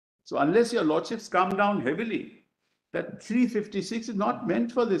So unless your lordships come down heavily, that 356 is not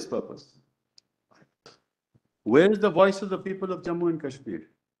meant for this purpose. Where is the voice of the people of Jammu and Kashmir?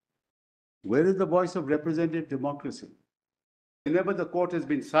 Where is the voice of representative democracy? Whenever the court has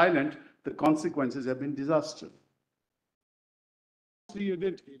been silent, the consequences have been disastrous. You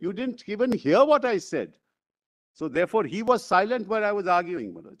didn't even hear what I said. So therefore, he was silent where I was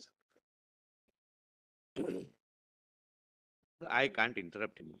arguing, Manoj. I can't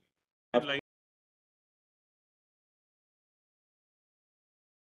interrupt him.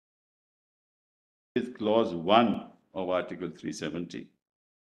 Is clause 1 of Article 370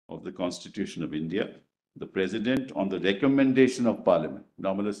 of the Constitution of India, the President, on the recommendation of Parliament.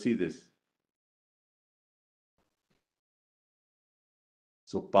 Now, let us see this.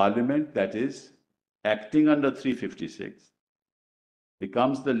 So Parliament, that is, acting under 356,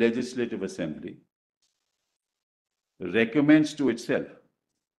 becomes the Legislative Assembly, recommends to itself,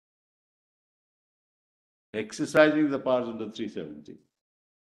 exercising the powers under 370,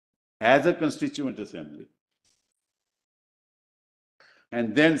 as a constituent assembly,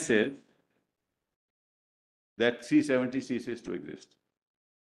 and then says that 370 ceases to exist.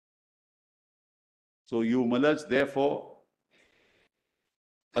 So you, Mulaj, therefore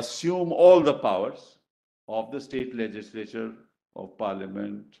assume all the powers of the state legislature, of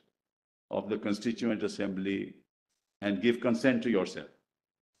parliament, of the constituent assembly, and give consent to yourself.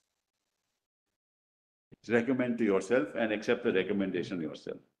 Recommend to yourself and accept the recommendation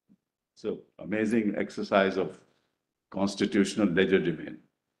yourself. So, amazing exercise of constitutional legerdemain.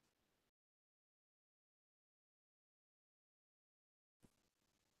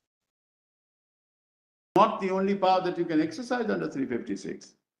 Not the only power that you can exercise under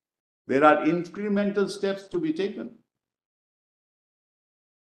 356. There are incremental steps to be taken.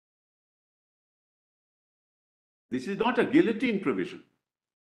 This is not a guillotine provision.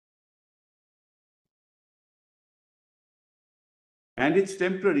 And it's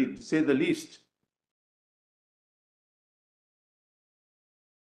temporary, to say the least.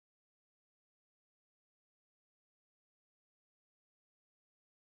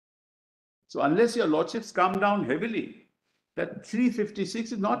 So unless your lordships come down heavily, that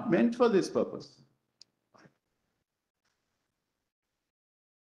 356 is not meant for this purpose.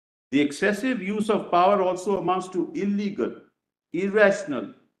 The excessive use of power also amounts to illegal,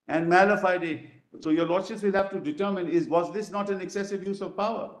 irrational, and mala fide. So your lordships will have to determine, was this not an excessive use of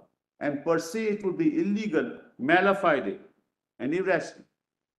power? And per se, it would be illegal, mala fide, and irrational.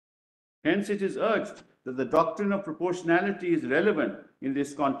 Hence, it is urged that the doctrine of proportionality is relevant in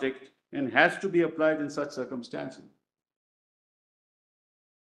this context and has to be applied in such circumstances.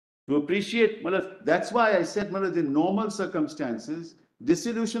 To appreciate, that's why I said, in normal circumstances,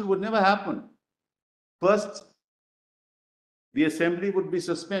 dissolution would never happen. First, the assembly would be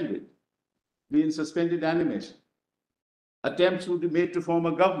suspended, be in suspended animation. Attempts would be made to form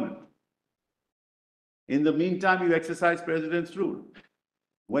a government. In the meantime, you exercise president's rule.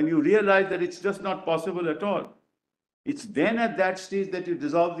 When you realize that it's just not possible at all, it's then at that stage that you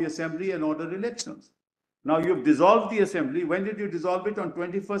dissolve the assembly and order elections. Now you've dissolved the assembly. When did you dissolve it? On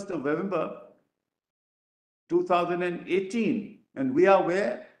 21st of November, 2018. And we are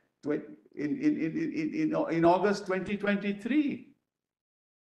where? In August 2023.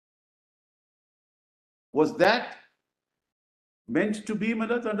 Was that meant to be,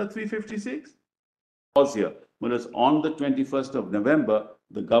 Manoj, under 356? Pause here. Manoj, on the 21st of November,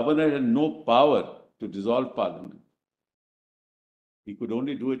 the governor had no power to dissolve parliament. He could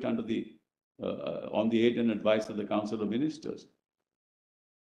only do it under the on the aid and advice of the Council of Ministers.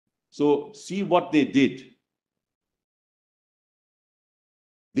 So see what they did.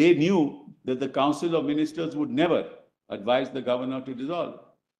 They knew that the Council of Ministers would never advise the governor to dissolve.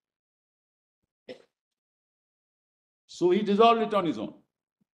 So he dissolved it on his own.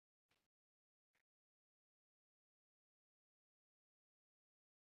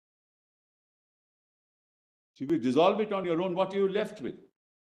 So if you dissolve it on your own, what are you left with?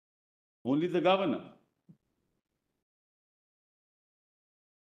 Only the governor.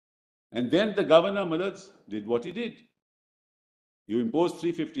 And then the governor, Manoj, did what he did. You impose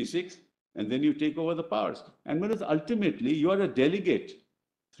 356 and then you take over the powers. And Manoj, ultimately, you are a delegate.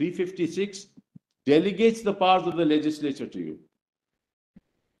 356 delegates the powers of the legislature to you.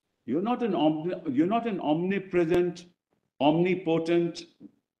 You're not an omnipresent, omnipotent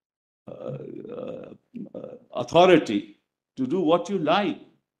authority to do what you like.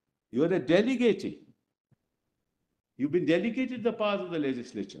 You're a delegating. You've been delegated the powers of the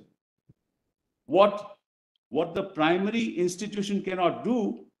legislature. What the primary institution cannot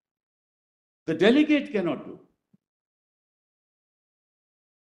do, the delegate cannot do.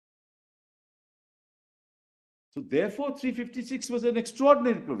 So therefore, 356 was an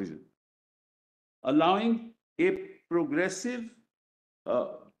extraordinary provision, allowing a progressive uh,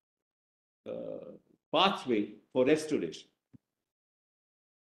 pathway for restoration.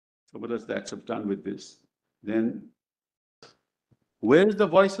 So what does that have done with this? Then, where is the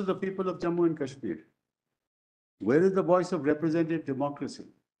voice of the people of Jammu and Kashmir? Where is the voice of representative democracy?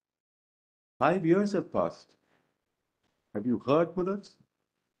 5 years have passed. Have you heard, Mullahs?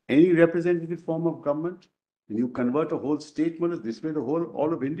 Any representative form of government? When you convert a whole state, Mullahs, this way the whole,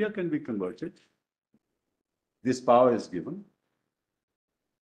 all of India can be converted. This power is given.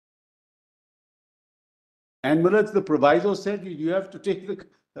 And Mullahs, the proviso said you have to take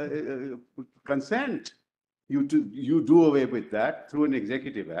the consent. You do away with that through an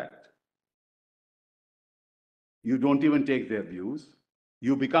executive act. You don't even take their views.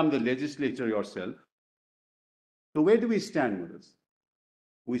 You become the legislature yourself. So where do we stand, Mullahs?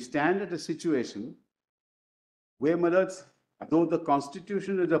 We stand at a situation where, Mullahs, though the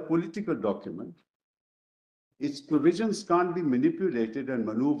Constitution is a political document, its provisions can't be manipulated and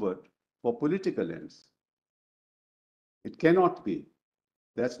maneuvered for political ends. It cannot be.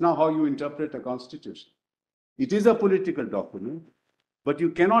 That's not how you interpret a constitution. It is a political document, but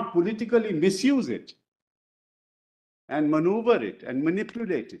you cannot politically misuse it and maneuver it and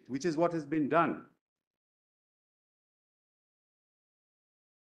manipulate it, which is what has been done.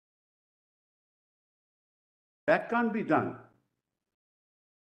 That can't be done.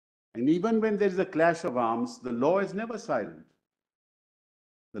 And even when there is a clash of arms, the law is never silent.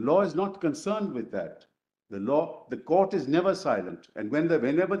 The law is not concerned with that. The court is never silent. And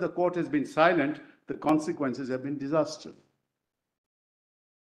whenever the court has been silent, the consequences have been disastrous.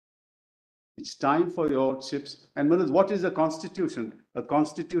 It's time for your lordships. And what is a constitution? A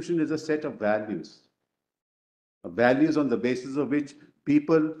constitution is a set of values. Values on the basis of which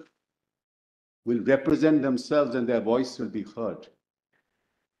people will represent themselves and their voice will be heard.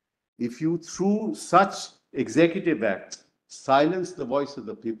 If you, through such executive acts, silence the voice of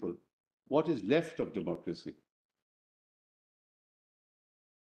the people, what is left of democracy?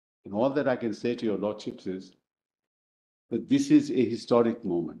 And all that I can say to your lordships is that this is a historic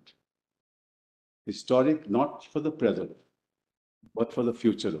moment. Historic not for the present, but for the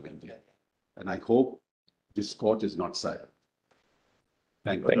future of India. And I hope this court is not silent.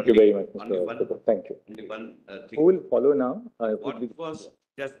 Thank you. Thank you very much, Only Mr. one- Chakra. Thank you. Only one thing. Who will follow now? What was,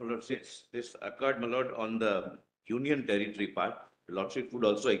 just my lord, since this occurred, my lord, on the union territory part, the lordship would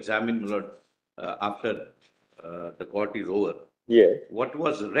also examine, my lord, after the court is over. Yes. What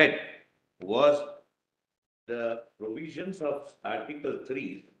was read was the provisions of Article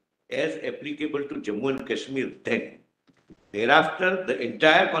 3 as applicable to Jammu and Kashmir then. Thereafter, the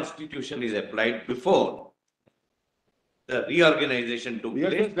entire constitution is applied before the reorganization took Yes,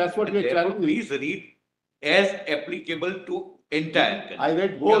 place. yes, that's what And we are therefore, telling you. please read as applicable to entire country. I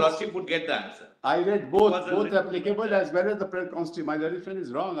read Your both. lordship would get the answer. I read both, Was a both little- applicable as well as the constitution. My legislation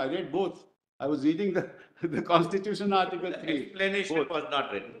is wrong. I read both. I was reading the Constitution Article The 3. explanation Both. was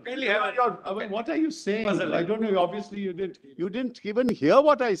not written. Kindly I have mean, what are you saying? Puzzle. I don't know. Obviously, you didn't even hear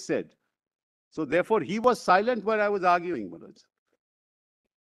what I said. So therefore, he was silent where I was arguing, Manoj.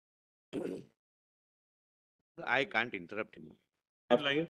 I can't interrupt him.